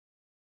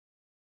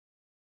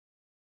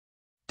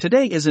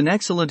Today is an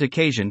excellent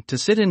occasion to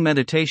sit in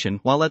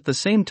meditation while at the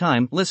same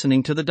time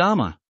listening to the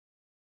Dhamma.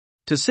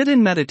 To sit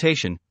in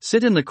meditation,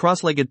 sit in the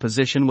cross-legged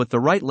position with the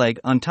right leg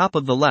on top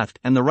of the left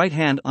and the right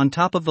hand on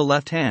top of the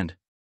left hand.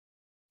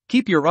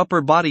 Keep your upper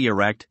body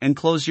erect and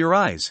close your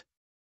eyes.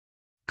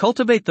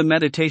 Cultivate the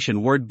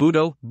meditation word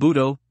Buddho,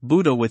 Buddho,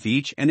 Buddho with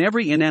each and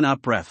every in and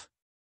out breath.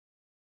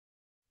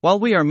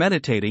 While we are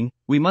meditating,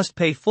 we must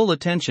pay full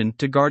attention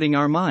to guarding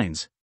our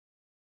minds.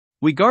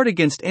 We guard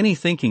against any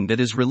thinking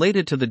that is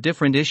related to the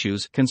different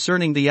issues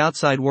concerning the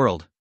outside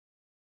world.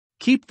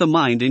 Keep the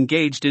mind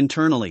engaged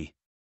internally.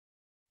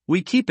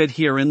 We keep it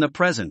here in the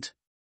present.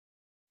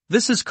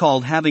 This is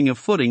called having a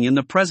footing in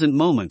the present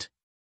moment.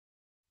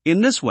 In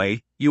this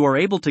way, you are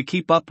able to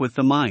keep up with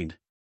the mind.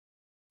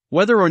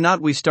 Whether or not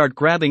we start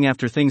grabbing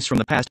after things from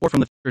the past or from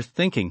the future,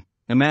 thinking,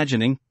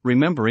 imagining,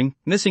 remembering,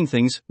 missing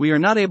things, we are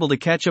not able to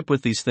catch up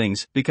with these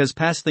things because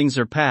past things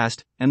are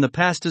past, and the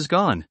past is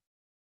gone.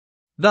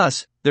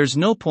 Thus, there's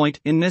no point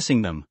in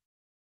missing them.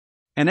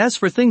 And as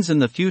for things in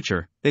the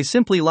future, they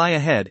simply lie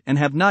ahead and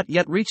have not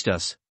yet reached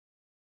us.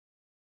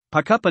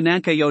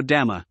 Pakapanankayo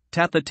Dhamma,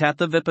 Tatha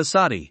Tatha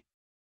Vipassati.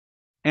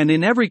 And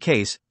in every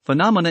case,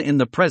 phenomena in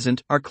the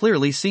present are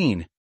clearly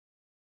seen.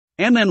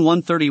 MN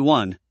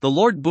 131, the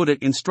Lord Buddha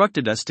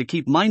instructed us to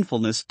keep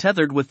mindfulness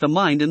tethered with the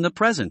mind in the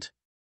present.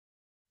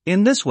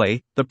 In this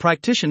way, the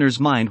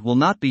practitioner's mind will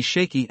not be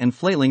shaky and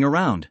flailing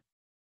around.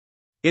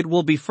 It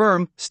will be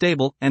firm,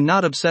 stable, and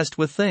not obsessed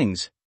with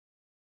things.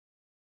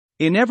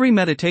 In every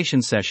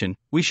meditation session,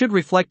 we should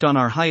reflect on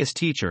our highest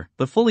teacher,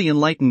 the fully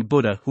enlightened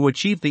Buddha who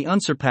achieved the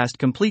unsurpassed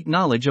complete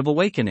knowledge of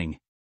awakening.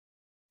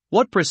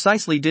 What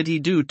precisely did he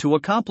do to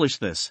accomplish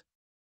this?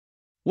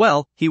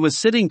 Well, he was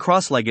sitting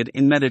cross-legged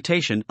in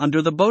meditation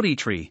under the Bodhi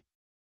tree.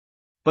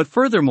 But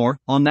furthermore,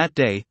 on that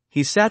day,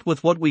 he sat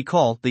with what we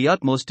call the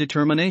utmost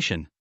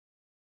determination.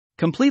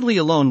 Completely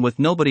alone with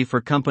nobody for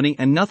company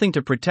and nothing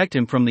to protect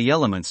him from the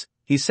elements,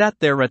 he sat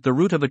there at the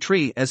root of a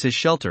tree as his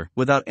shelter,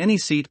 without any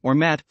seat or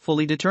mat,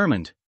 fully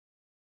determined.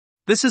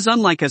 This is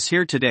unlike us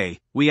here today.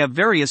 We have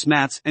various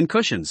mats and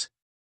cushions.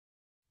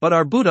 But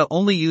our Buddha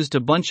only used a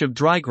bunch of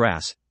dry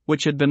grass,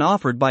 which had been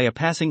offered by a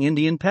passing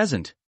Indian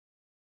peasant.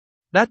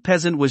 That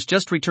peasant was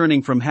just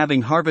returning from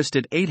having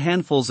harvested 8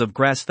 handfuls of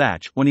grass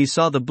thatch when he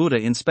saw the Buddha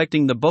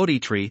inspecting the Bodhi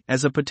tree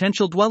as a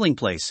potential dwelling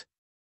place.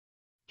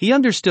 He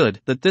understood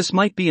that this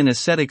might be an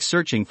ascetic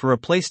searching for a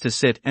place to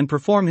sit and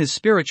perform his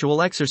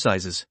spiritual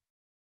exercises.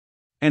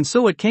 And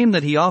so it came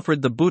that he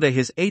offered the Buddha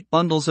his 8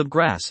 bundles of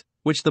grass,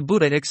 which the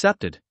Buddha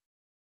accepted.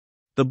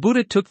 The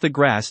Buddha took the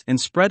grass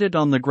and spread it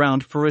on the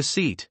ground for a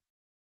seat.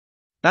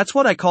 That's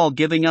what I call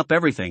giving up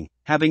everything,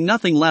 having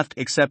nothing left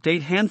except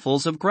 8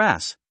 handfuls of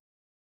grass.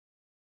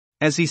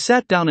 As he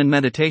sat down in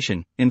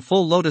meditation, in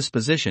full lotus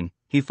position,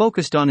 he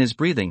focused on his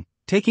breathing,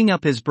 taking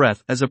up his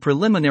breath as a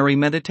preliminary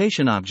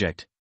meditation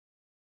object.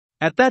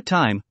 At that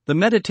time, the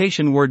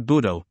meditation word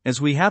Buddho,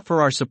 as we have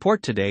for our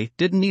support today,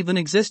 didn't even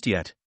exist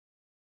yet.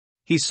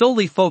 He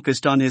solely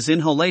focused on his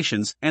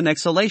inhalations and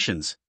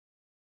exhalations.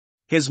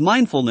 His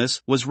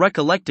mindfulness was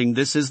recollecting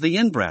this is the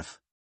in-breath.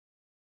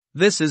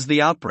 This is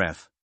the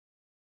out-breath.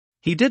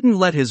 He didn't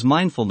let his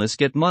mindfulness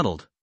get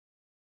muddled.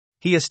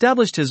 He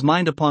established his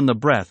mind upon the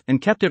breath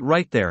and kept it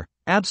right there,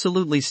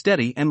 absolutely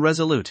steady and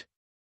resolute.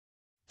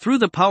 Through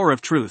the power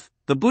of truth,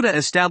 the Buddha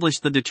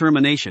established the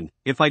determination,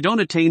 if I don't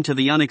attain to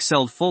the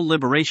unexcelled full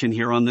liberation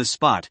here on this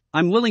spot,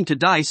 I'm willing to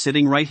die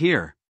sitting right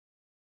here.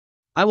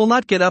 I will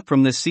not get up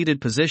from this seated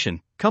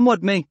position, come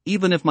what may,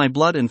 even if my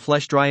blood and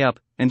flesh dry up,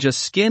 and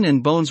just skin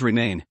and bones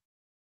remain.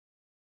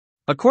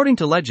 According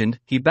to legend,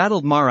 he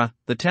battled Mara,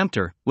 the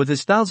tempter, with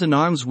his 1,000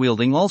 arms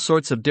wielding all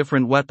sorts of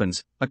different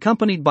weapons,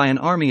 accompanied by an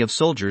army of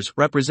soldiers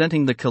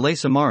representing the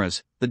Kilesa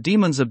Maras, the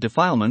demons of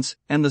defilements,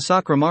 and the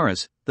Sakra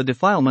Maras, the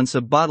defilements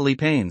of bodily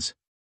pains.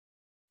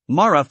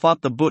 Mara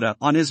fought the Buddha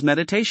on his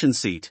meditation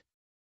seat.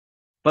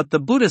 But the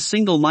Buddha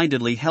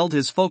single-mindedly held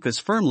his focus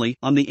firmly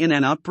on the in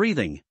and out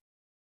breathing.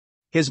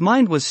 His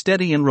mind was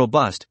steady and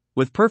robust,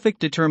 with perfect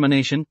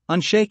determination,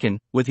 unshaken,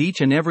 with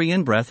each and every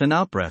in-breath and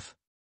out-breath.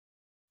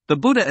 The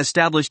Buddha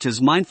established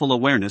his mindful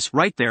awareness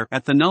right there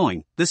at the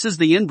knowing, this is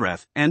the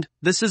in-breath, and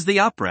this is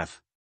the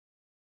out-breath.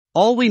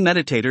 All we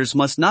meditators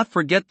must not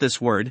forget this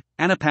word,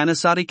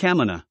 ANAPANASATI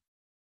Kamana.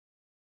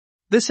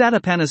 This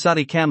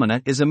ANAPANASATI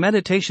Kamana is a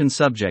meditation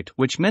subject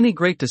which many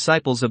great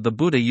disciples of the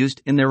Buddha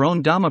used in their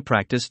own Dhamma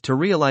practice to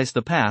realize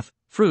the path,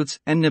 fruits,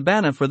 and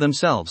nibbana for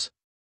themselves.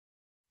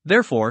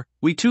 Therefore,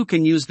 we too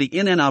can use the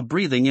in and out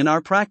breathing in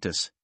our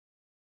practice.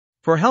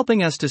 For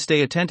helping us to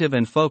stay attentive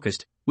and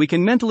focused, we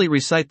can mentally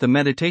recite the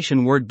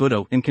meditation word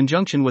Buddho in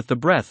conjunction with the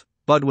breath,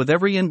 Bud with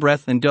every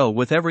in-breath and Do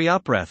with every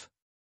out-breath.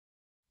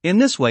 In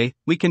this way,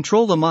 we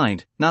control the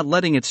mind, not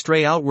letting it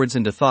stray outwards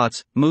into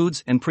thoughts,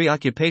 moods, and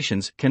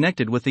preoccupations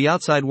connected with the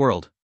outside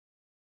world.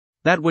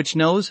 That which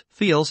knows,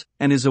 feels,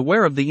 and is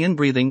aware of the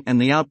in-breathing and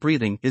the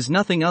out-breathing is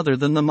nothing other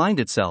than the mind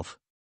itself.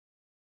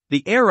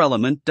 The air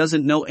element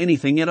doesn't know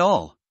anything at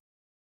all.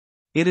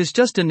 It is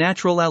just a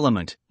natural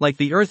element, like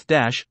the earth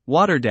dash,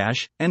 water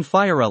dash, and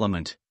fire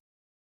element.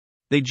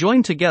 They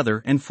join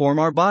together and form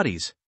our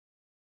bodies.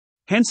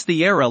 Hence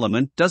the air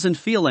element doesn't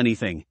feel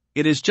anything,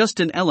 it is just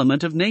an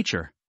element of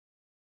nature.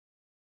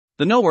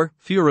 The knower,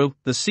 Phra,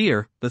 the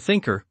seer, the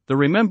thinker, the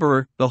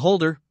rememberer, the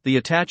holder, the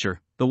attacher,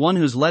 the one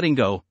who's letting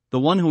go, the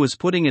one who is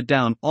putting it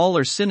down, all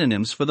are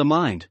synonyms for the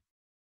mind.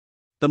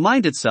 The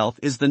mind itself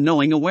is the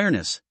knowing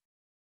awareness.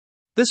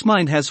 This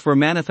mind has four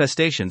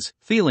manifestations: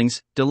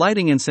 feelings,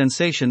 delighting in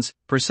sensations,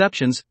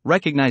 perceptions,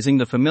 recognizing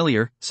the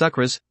familiar,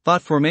 sukras,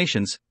 thought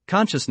formations,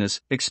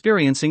 consciousness,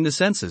 experiencing the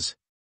senses.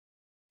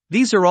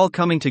 These are all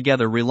coming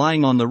together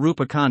relying on the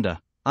rupa khanda,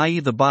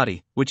 i.e. the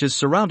body, which is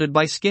surrounded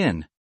by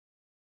skin.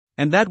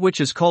 And that which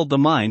is called the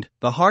mind,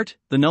 the heart,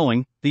 the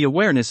knowing, the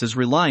awareness is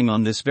relying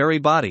on this very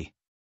body.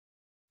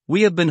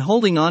 We have been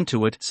holding on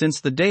to it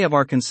since the day of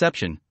our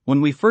conception,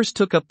 when we first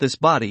took up this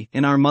body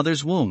in our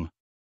mother's womb.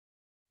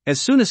 As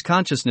soon as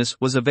consciousness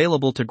was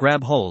available to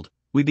grab hold,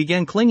 we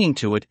began clinging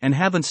to it and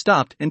haven't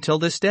stopped until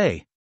this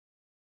day.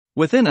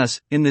 Within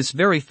us, in this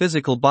very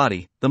physical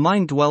body, the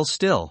mind dwells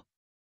still.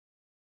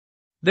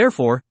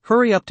 Therefore,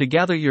 hurry up to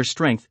gather your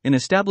strength in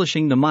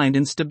establishing the mind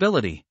in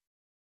stability.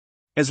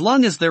 As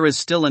long as there is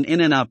still an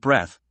in and out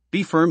breath,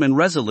 be firm and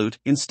resolute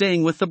in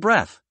staying with the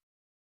breath.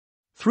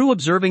 Through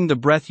observing the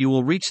breath you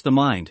will reach the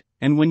mind,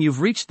 and when you've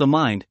reached the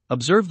mind,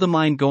 observe the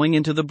mind going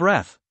into the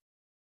breath.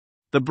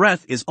 The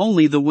breath is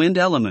only the wind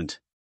element.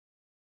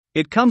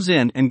 It comes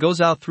in and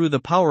goes out through the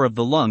power of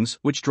the lungs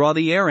which draw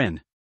the air in.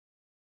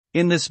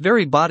 In this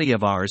very body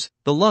of ours,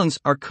 the lungs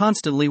are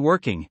constantly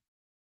working.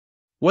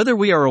 Whether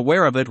we are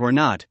aware of it or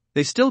not,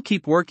 they still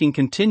keep working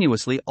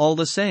continuously all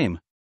the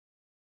same.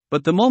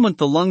 But the moment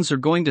the lungs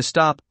are going to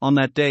stop, on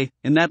that day,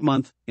 in that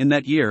month, in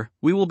that year,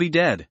 we will be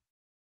dead.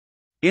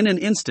 In an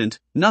instant,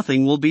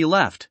 nothing will be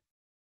left.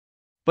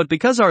 But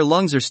because our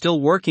lungs are still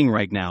working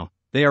right now,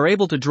 they are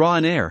able to draw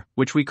in air,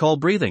 which we call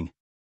breathing.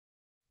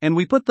 And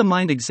we put the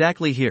mind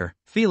exactly here,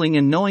 feeling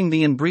and knowing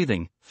the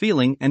in-breathing,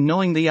 feeling and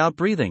knowing the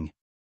out-breathing.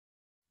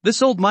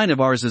 This old mind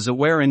of ours is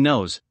aware and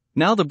knows,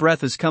 now the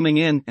breath is coming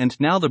in and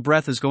now the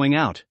breath is going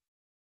out.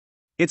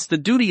 It's the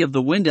duty of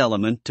the wind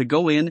element to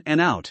go in and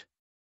out.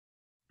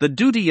 The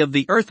duty of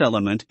the earth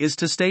element is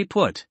to stay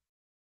put.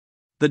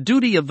 The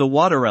duty of the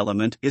water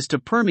element is to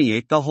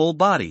permeate the whole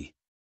body.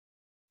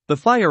 The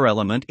fire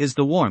element is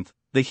the warmth,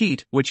 the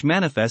heat which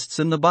manifests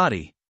in the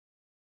body.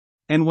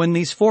 And when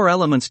these four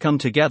elements come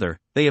together,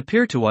 they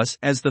appear to us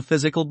as the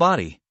physical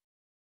body.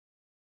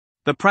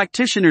 The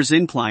practitioners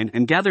incline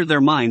and gather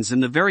their minds in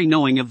the very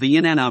knowing of the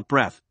in and out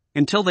breath,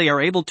 until they are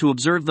able to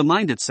observe the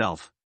mind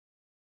itself.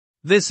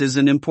 This is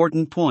an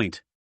important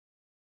point.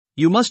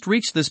 You must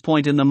reach this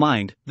point in the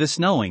mind, this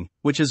knowing,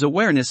 which is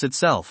awareness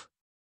itself.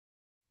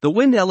 The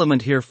wind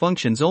element here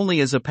functions only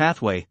as a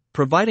pathway,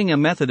 providing a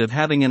method of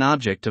having an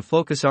object to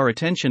focus our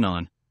attention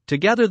on, to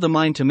gather the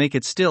mind to make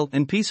it still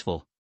and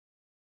peaceful.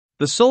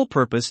 The sole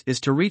purpose is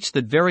to reach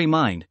that very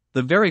mind,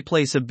 the very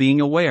place of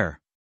being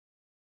aware.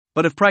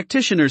 But if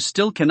practitioners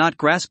still cannot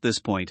grasp this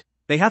point,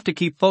 they have to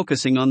keep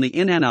focusing on the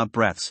in and out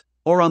breaths,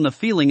 or on the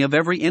feeling of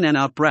every in and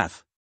out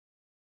breath.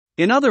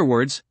 In other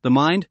words, the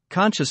mind,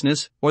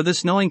 consciousness, or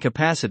this knowing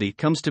capacity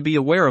comes to be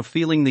aware of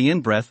feeling the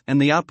in-breath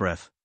and the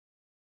out-breath.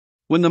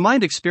 When the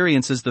mind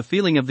experiences the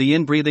feeling of the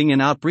in-breathing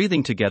and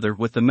out-breathing together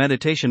with the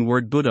meditation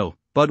word Buddho,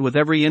 bud with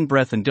every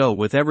in-breath and do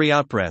with every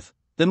out-breath,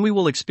 then we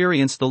will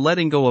experience the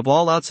letting go of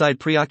all outside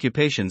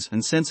preoccupations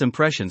and sense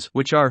impressions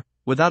which are,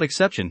 without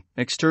exception,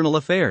 external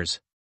affairs.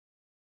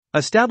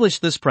 Establish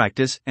this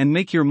practice and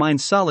make your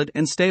mind solid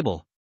and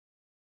stable.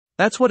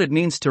 That's what it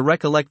means to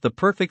recollect the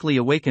perfectly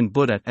awakened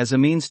Buddha as a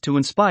means to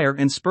inspire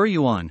and spur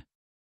you on.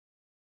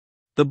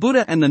 The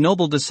Buddha and the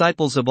noble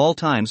disciples of all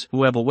times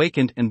who have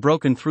awakened and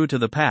broken through to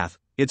the path,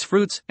 its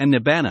fruits and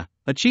nibbana,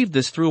 achieved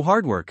this through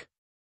hard work.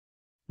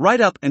 Right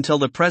up until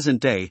the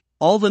present day,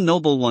 all the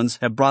noble ones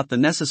have brought the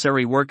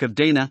necessary work of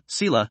dana,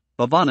 sila,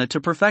 bhavana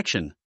to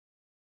perfection.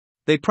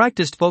 They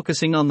practiced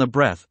focusing on the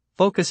breath,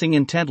 focusing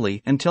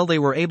intently until they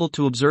were able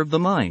to observe the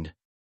mind.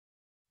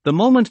 The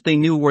moment they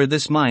knew where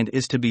this mind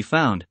is to be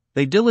found,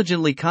 they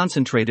diligently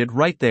concentrated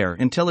right there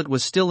until it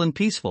was still and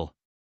peaceful.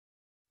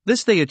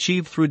 This they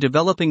achieved through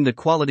developing the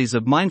qualities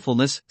of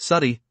mindfulness,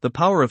 sati, the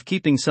power of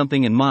keeping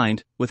something in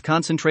mind, with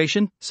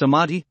concentration,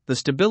 samadhi, the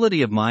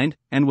stability of mind,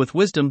 and with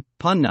wisdom,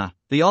 panna,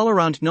 the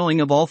all-around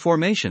knowing of all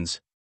formations.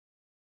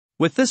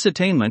 With this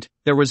attainment,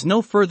 there was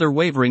no further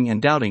wavering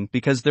and doubting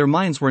because their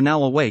minds were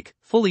now awake,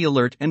 fully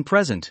alert and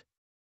present.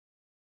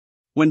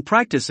 When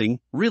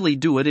practicing, really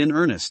do it in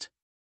earnest.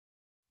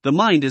 The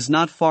mind is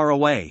not far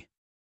away.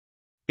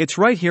 It's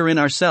right here in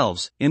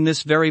ourselves, in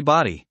this very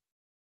body.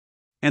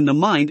 And the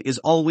mind is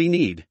all we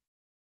need.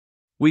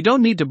 We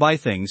don't need to buy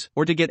things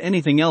or to get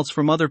anything else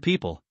from other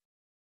people.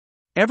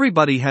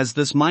 Everybody has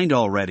this mind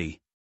already.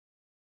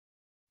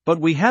 But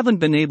we haven't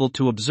been able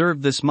to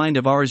observe this mind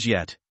of ours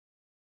yet.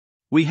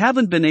 We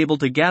haven't been able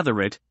to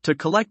gather it, to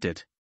collect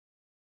it.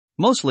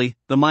 Mostly,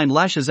 the mind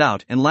lashes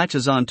out and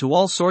latches on to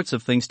all sorts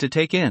of things to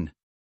take in.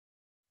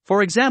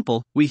 For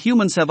example, we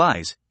humans have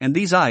eyes, and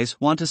these eyes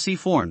want to see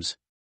forms.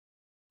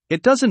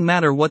 It doesn't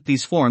matter what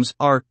these forms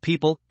are,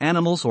 people,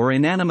 animals or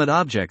inanimate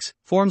objects,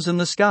 forms in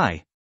the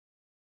sky.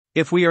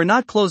 If we are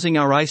not closing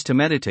our eyes to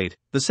meditate,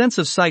 the sense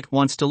of sight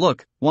wants to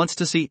look, wants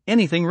to see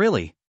anything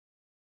really.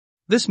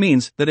 This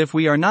means that if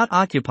we are not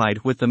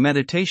occupied with the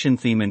meditation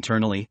theme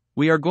internally,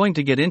 we are going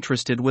to get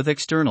interested with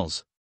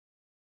externals.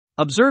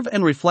 Observe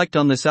and reflect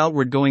on this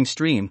outward-going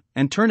stream,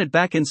 and turn it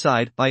back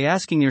inside by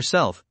asking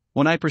yourself,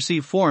 when I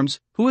perceive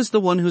forms, who is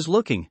the one who's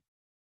looking?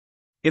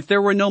 If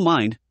there were no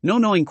mind, no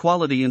knowing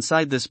quality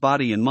inside this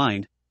body and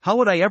mind, how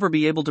would I ever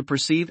be able to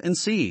perceive and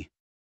see?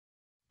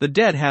 The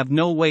dead have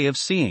no way of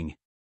seeing.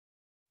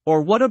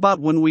 Or what about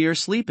when we are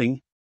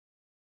sleeping?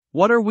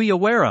 What are we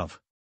aware of?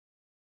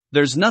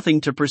 There's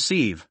nothing to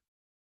perceive.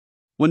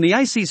 When the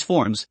eye sees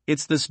forms,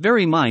 it's this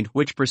very mind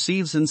which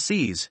perceives and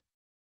sees.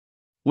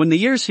 When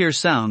the ears hear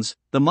sounds,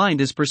 the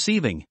mind is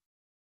perceiving.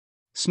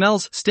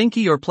 Smells,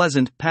 stinky or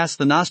pleasant, pass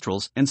the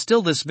nostrils, and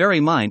still this very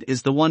mind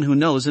is the one who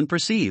knows and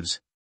perceives.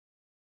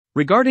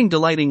 Regarding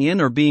delighting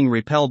in or being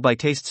repelled by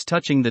tastes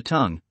touching the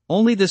tongue,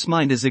 only this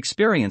mind is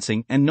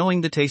experiencing and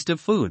knowing the taste of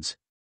foods.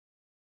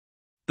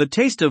 The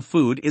taste of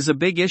food is a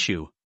big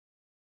issue.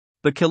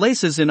 The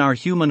kilesas in our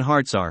human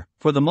hearts are,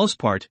 for the most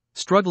part,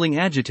 struggling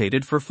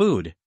agitated for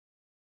food.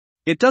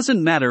 It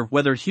doesn't matter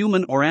whether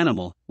human or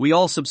animal, we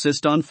all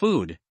subsist on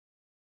food.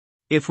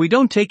 If we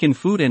don't take in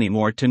food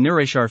anymore to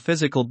nourish our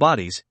physical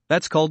bodies,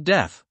 that's called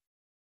death.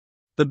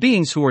 The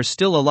beings who are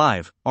still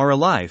alive are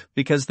alive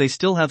because they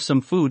still have some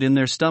food in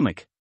their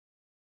stomach.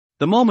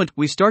 The moment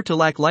we start to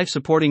lack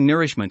life-supporting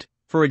nourishment,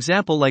 for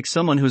example like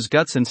someone whose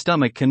guts and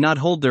stomach cannot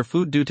hold their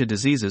food due to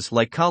diseases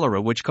like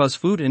cholera which cause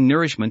food and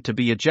nourishment to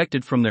be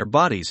ejected from their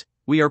bodies,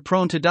 we are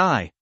prone to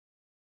die.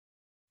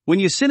 When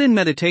you sit in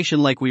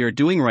meditation like we are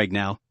doing right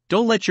now,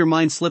 don't let your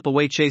mind slip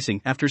away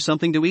chasing after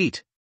something to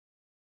eat.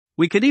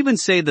 We could even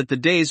say that the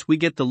days we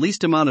get the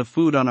least amount of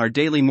food on our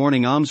daily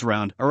morning alms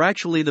round are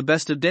actually the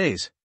best of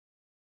days.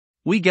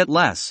 We get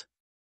less.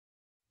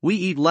 We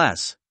eat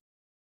less.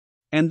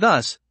 And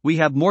thus, we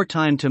have more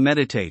time to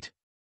meditate.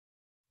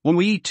 When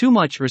we eat too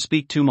much or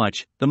speak too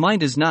much, the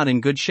mind is not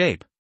in good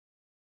shape.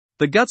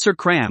 The guts are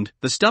crammed,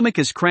 the stomach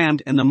is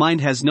crammed, and the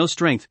mind has no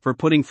strength for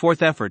putting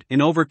forth effort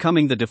in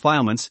overcoming the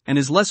defilements and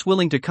is less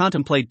willing to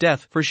contemplate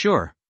death for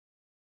sure.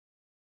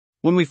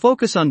 When we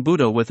focus on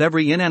Buddha with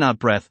every in and out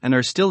breath and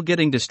are still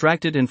getting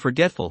distracted and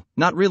forgetful,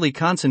 not really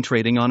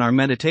concentrating on our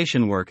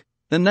meditation work,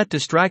 then that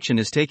distraction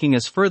is taking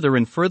us further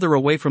and further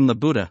away from the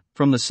Buddha,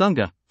 from the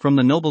Sangha, from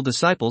the noble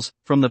disciples,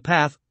 from the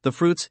path, the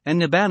fruits,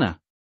 and Nibbana.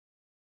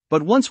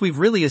 But once we've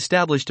really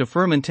established a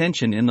firm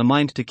intention in the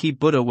mind to keep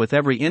Buddha with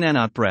every in and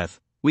out breath,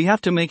 we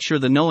have to make sure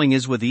the knowing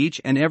is with each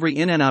and every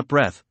in and out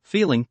breath,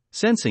 feeling,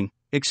 sensing,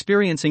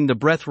 experiencing the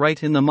breath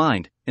right in the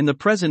mind, in the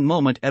present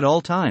moment at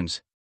all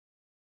times.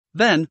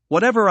 Then,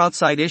 whatever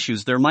outside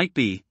issues there might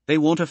be, they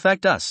won't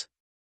affect us.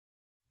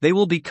 They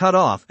will be cut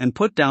off and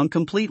put down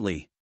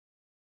completely.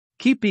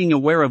 Keep being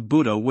aware of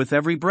Buddha with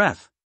every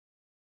breath.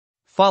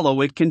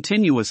 Follow it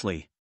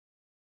continuously.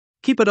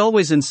 Keep it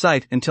always in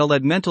sight until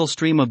that mental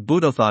stream of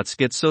Buddha thoughts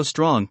gets so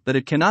strong that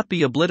it cannot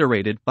be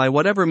obliterated by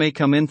whatever may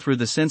come in through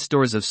the sense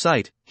doors of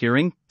sight,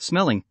 hearing,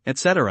 smelling,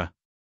 etc.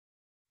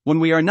 When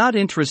we are not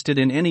interested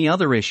in any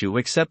other issue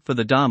except for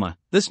the Dhamma,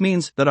 this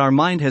means that our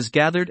mind has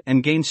gathered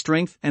and gained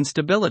strength and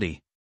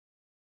stability.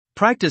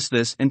 Practice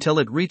this until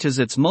it reaches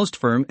its most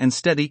firm and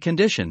steady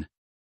condition.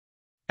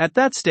 At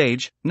that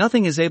stage,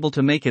 nothing is able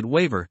to make it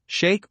waver,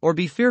 shake, or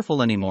be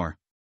fearful anymore.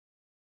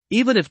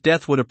 Even if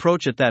death would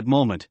approach at that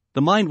moment,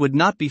 the mind would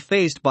not be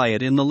fazed by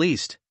it in the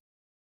least.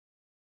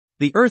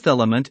 The earth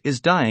element is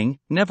dying,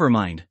 never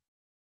mind.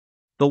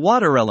 The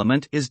water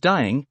element is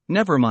dying,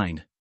 never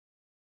mind.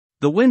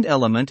 The wind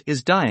element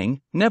is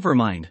dying, never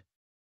mind.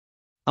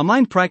 A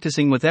mind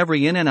practicing with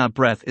every in and out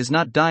breath is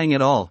not dying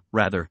at all,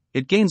 rather,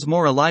 it gains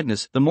more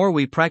aliveness the more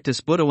we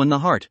practice Buddha in the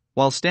heart,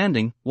 while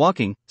standing,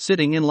 walking,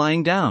 sitting and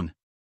lying down.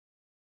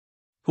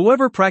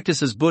 Whoever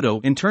practices Buddha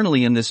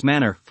internally in this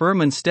manner,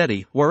 firm and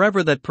steady,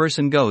 wherever that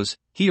person goes,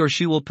 he or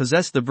she will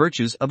possess the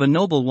virtues of a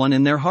noble one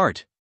in their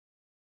heart.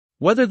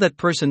 Whether that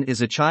person is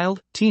a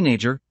child,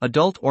 teenager,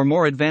 adult or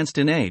more advanced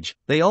in age,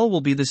 they all will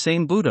be the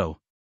same Buddha.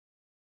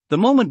 The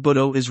moment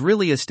Buddha is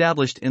really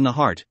established in the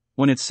heart,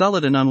 when it's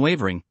solid and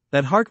unwavering,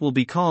 that heart will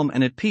be calm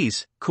and at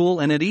peace, cool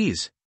and at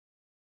ease.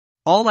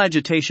 All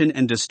agitation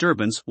and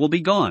disturbance will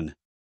be gone.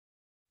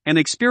 An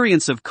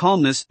experience of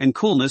calmness and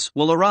coolness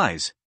will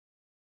arise.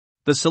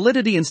 The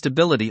solidity and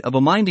stability of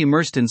a mind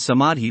immersed in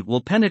samadhi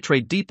will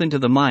penetrate deep into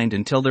the mind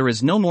until there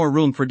is no more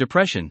room for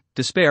depression,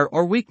 despair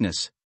or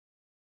weakness.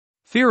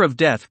 Fear of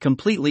death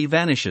completely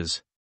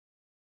vanishes.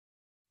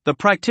 The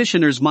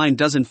practitioner's mind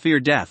doesn't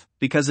fear death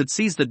because it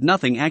sees that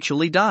nothing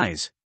actually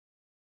dies.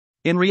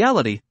 In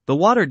reality, the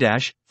water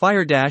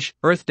fire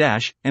earth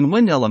and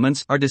wind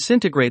elements are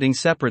disintegrating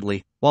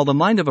separately, while the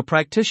mind of a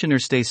practitioner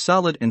stays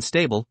solid and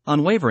stable,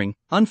 unwavering,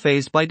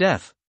 unfazed by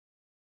death.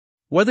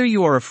 Whether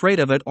you are afraid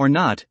of it or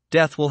not,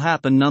 death will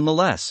happen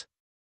nonetheless.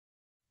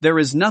 There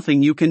is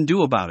nothing you can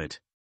do about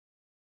it.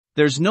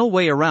 There's no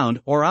way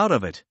around or out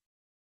of it.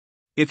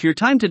 If your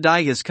time to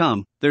die has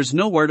come, there's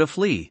nowhere to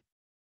flee.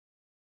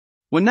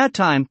 When that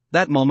time,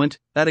 that moment,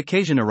 that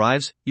occasion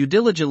arrives, you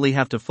diligently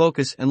have to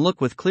focus and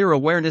look with clear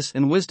awareness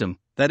and wisdom,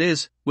 that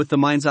is, with the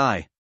mind's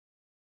eye.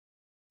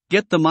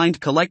 Get the mind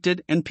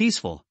collected and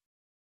peaceful.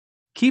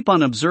 Keep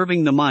on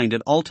observing the mind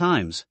at all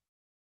times.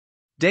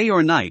 Day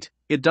or night,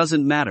 it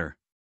doesn't matter.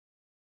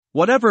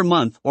 Whatever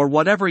month or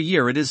whatever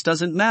year it is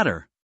doesn't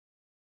matter.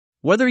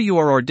 Whether you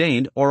are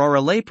ordained or are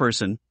a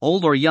layperson,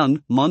 old or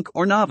young, monk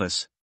or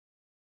novice.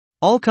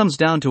 All comes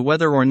down to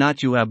whether or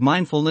not you have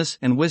mindfulness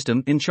and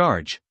wisdom in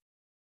charge.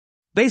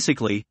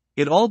 Basically,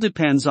 it all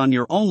depends on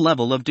your own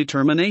level of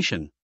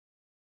determination.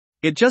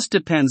 It just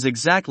depends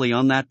exactly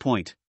on that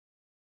point.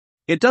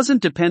 It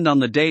doesn't depend on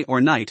the day or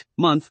night,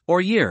 month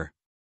or year.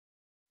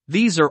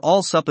 These are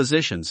all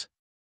suppositions.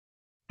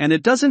 And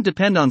it doesn't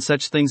depend on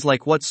such things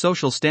like what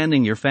social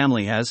standing your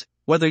family has,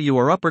 whether you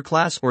are upper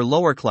class or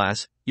lower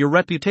class, your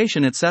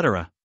reputation,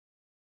 etc.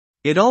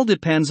 It all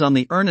depends on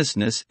the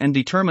earnestness and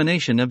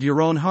determination of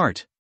your own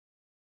heart.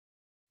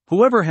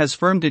 Whoever has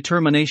firm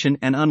determination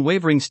and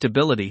unwavering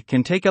stability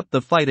can take up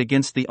the fight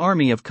against the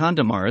army of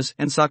Kandamaras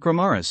and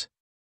Sakramaras.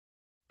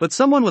 But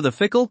someone with a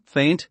fickle,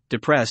 faint,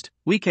 depressed,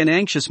 weak and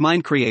anxious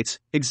mind creates,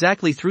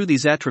 exactly through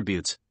these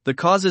attributes, the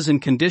causes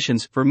and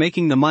conditions for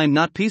making the mind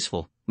not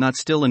peaceful, not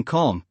still and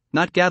calm,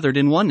 not gathered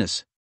in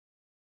oneness.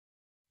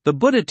 The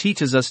Buddha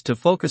teaches us to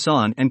focus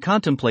on and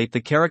contemplate the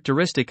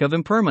characteristic of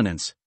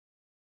impermanence.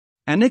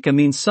 Anicca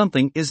means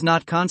something is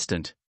not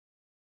constant.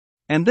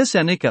 And this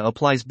anicca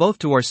applies both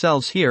to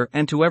ourselves here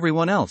and to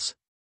everyone else.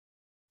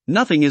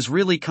 Nothing is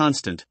really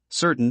constant,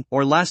 certain,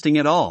 or lasting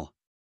at all.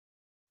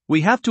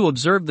 We have to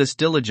observe this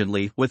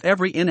diligently with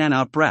every in and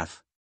out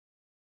breath.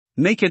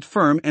 Make it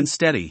firm and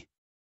steady.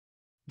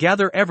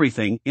 Gather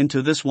everything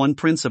into this one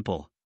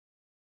principle.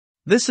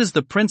 This is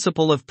the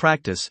principle of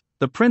practice,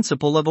 the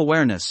principle of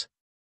awareness.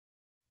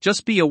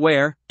 Just be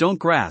aware, don't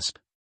grasp.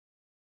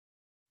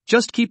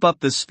 Just keep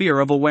up this sphere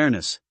of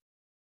awareness.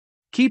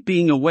 Keep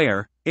being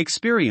aware,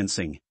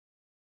 experiencing.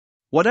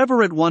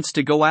 Whatever it wants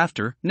to go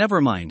after, never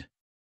mind.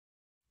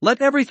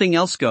 Let everything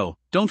else go,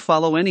 don't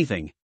follow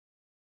anything.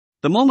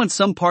 The moment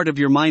some part of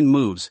your mind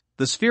moves,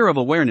 the sphere of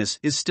awareness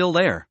is still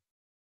there.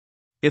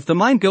 If the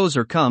mind goes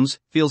or comes,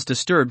 feels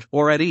disturbed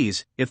or at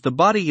ease, if the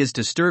body is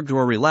disturbed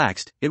or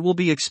relaxed, it will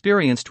be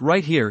experienced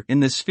right here in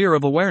this sphere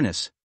of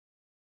awareness.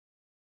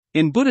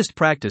 In Buddhist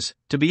practice,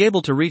 to be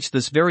able to reach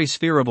this very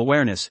sphere of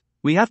awareness,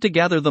 we have to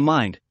gather the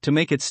mind, to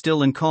make it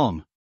still and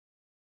calm.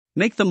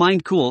 Make the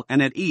mind cool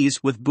and at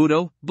ease with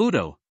Buddho,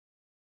 Buddho.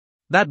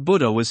 That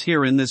Buddho is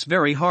here in this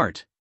very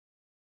heart.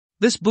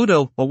 This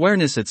Buddho,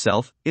 awareness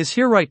itself, is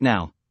here right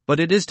now, but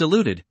it is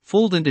deluded,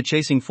 fooled into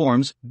chasing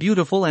forms,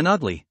 beautiful and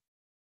ugly.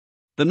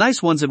 The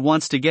nice ones it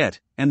wants to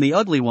get, and the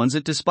ugly ones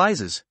it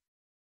despises.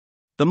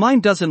 The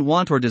mind doesn't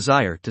want or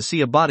desire to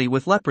see a body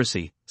with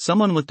leprosy,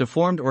 someone with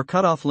deformed or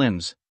cut off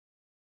limbs.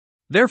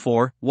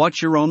 Therefore,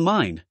 watch your own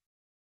mind.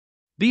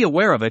 Be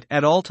aware of it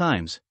at all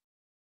times.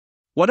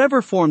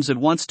 Whatever forms it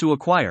wants to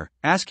acquire,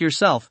 ask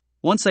yourself,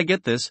 once I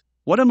get this,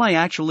 what am I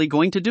actually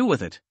going to do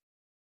with it?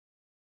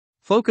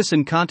 Focus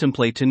and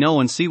contemplate to know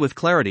and see with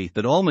clarity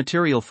that all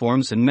material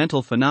forms and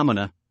mental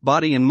phenomena,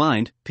 body and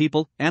mind,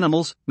 people,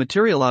 animals,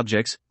 material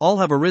objects, all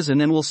have arisen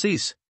and will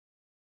cease.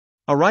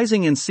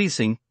 Arising and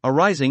ceasing,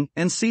 arising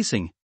and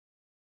ceasing.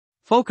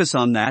 Focus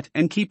on that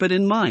and keep it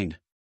in mind.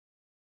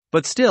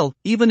 But still,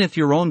 even if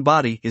your own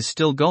body is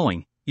still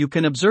going, you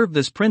can observe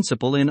this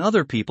principle in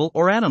other people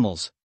or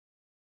animals.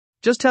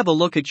 Just have a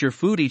look at your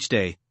food each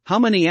day, how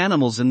many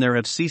animals in there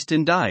have ceased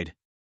and died?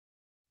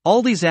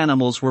 All these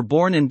animals were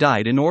born and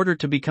died in order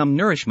to become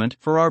nourishment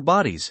for our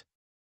bodies.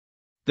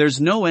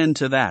 There's no end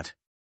to that.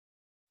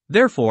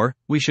 Therefore,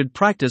 we should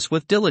practice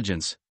with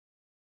diligence.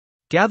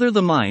 Gather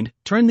the mind,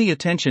 turn the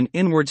attention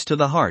inwards to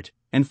the heart,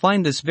 and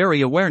find this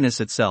very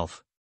awareness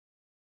itself.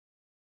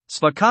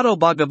 Svakato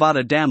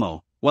Bhagavata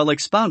Dhammo, well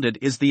expounded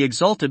is the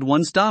exalted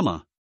one's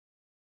Dhamma.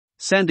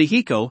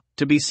 Sandihiko,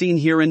 to be seen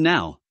here and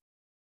now.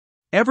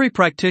 Every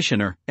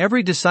practitioner,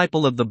 every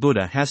disciple of the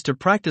Buddha has to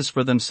practice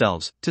for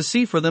themselves, to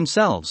see for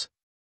themselves.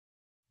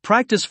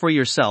 Practice for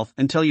yourself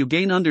until you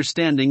gain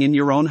understanding in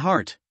your own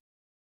heart.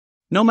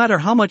 No matter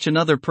how much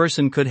another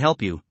person could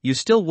help you, you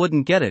still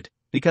wouldn't get it,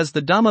 because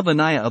the Dhamma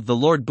Vinaya of the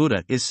Lord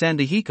Buddha is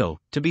Sandihiko,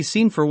 to be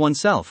seen for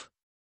oneself.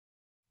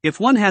 If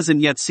one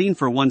hasn't yet seen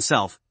for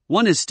oneself,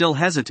 one is still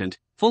hesitant,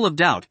 full of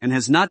doubt and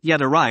has not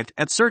yet arrived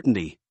at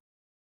certainty.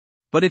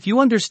 But if you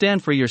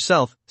understand for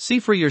yourself, see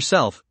for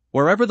yourself,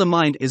 wherever the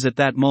mind is at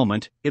that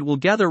moment, it will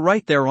gather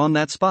right there on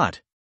that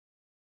spot.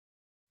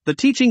 The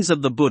teachings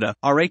of the Buddha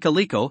are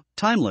ekaliko,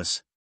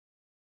 timeless.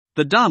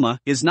 The Dhamma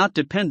is not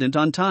dependent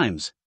on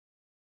times.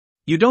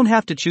 You don't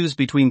have to choose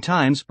between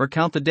times or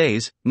count the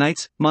days,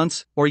 nights,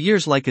 months, or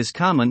years like is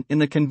common in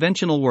the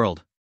conventional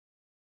world.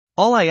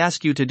 All I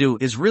ask you to do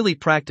is really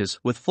practice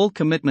with full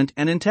commitment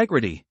and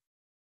integrity.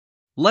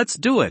 Let's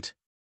do it.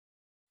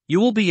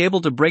 You will be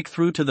able to break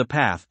through to the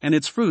path and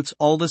its fruits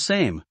all the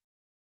same.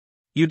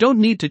 You don't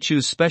need to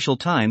choose special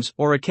times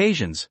or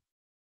occasions.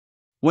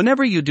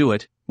 Whenever you do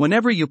it,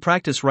 whenever you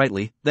practice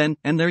rightly, then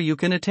and there you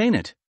can attain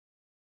it.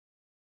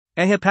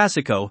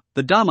 Ahapasiko,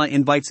 the Dhamma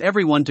invites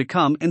everyone to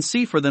come and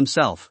see for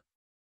themselves.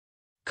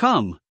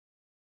 Come.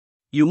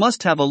 You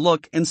must have a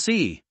look and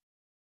see.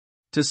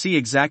 To see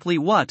exactly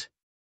what?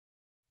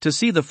 To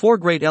see the four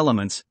great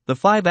elements, the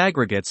five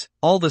aggregates,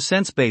 all the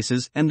sense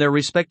bases and their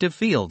respective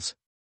fields.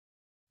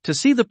 To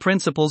see the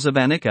principles of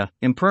anicca,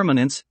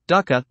 impermanence,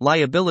 dukkha,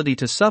 liability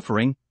to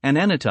suffering, and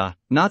anatta,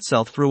 not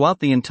self throughout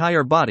the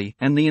entire body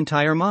and the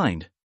entire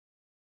mind.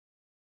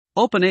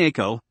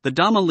 Opanayiko, the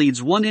Dhamma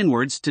leads one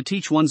inwards to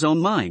teach one's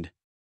own mind.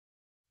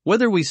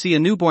 Whether we see a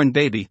newborn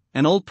baby,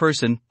 an old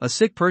person, a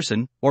sick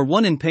person, or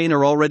one in pain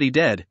or already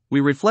dead,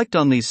 we reflect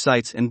on these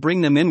sights and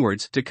bring them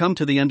inwards to come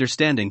to the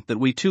understanding that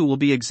we too will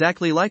be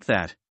exactly like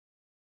that.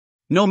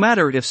 No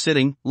matter if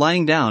sitting,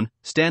 lying down,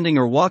 standing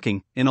or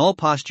walking, in all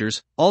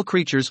postures, all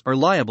creatures are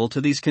liable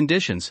to these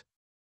conditions.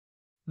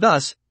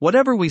 Thus,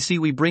 whatever we see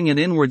we bring it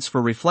inwards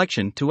for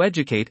reflection to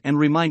educate and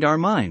remind our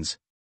minds.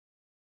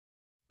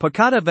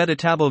 Pakata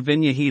vedatabo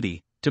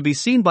vinyahiti, to be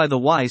seen by the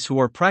wise who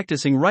are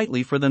practicing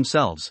rightly for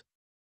themselves.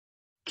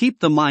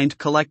 Keep the mind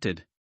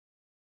collected.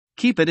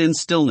 Keep it in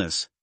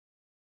stillness.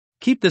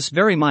 Keep this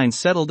very mind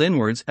settled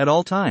inwards at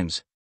all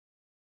times.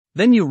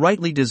 Then you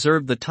rightly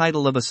deserve the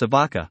title of a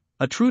savaka,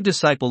 a true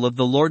disciple of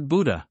the Lord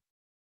Buddha.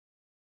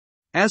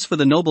 As for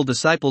the noble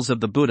disciples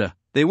of the Buddha,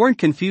 they weren't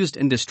confused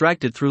and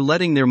distracted through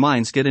letting their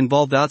minds get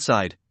involved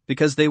outside,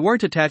 because they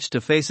weren't attached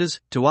to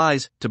faces, to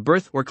eyes, to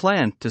birth or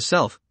clan, to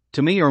self,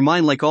 to me or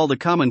mine like all the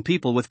common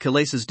people with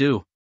kilesas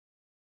do.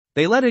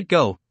 They let it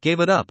go, gave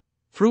it up,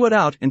 threw it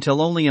out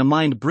until only a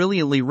mind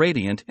brilliantly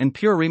radiant and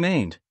pure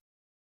remained.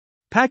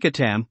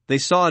 Pakatam, they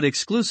saw it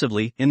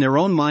exclusively in their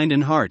own mind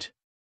and heart.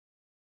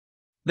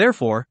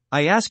 Therefore,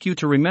 I ask you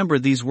to remember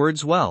these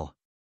words well.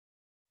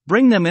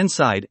 Bring them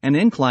inside and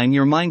incline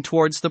your mind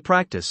towards the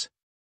practice.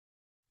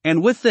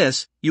 And with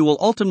this, you will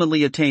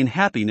ultimately attain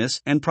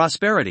happiness and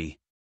prosperity.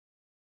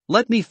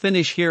 Let me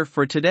finish here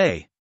for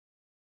today.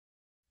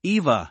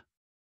 Eva.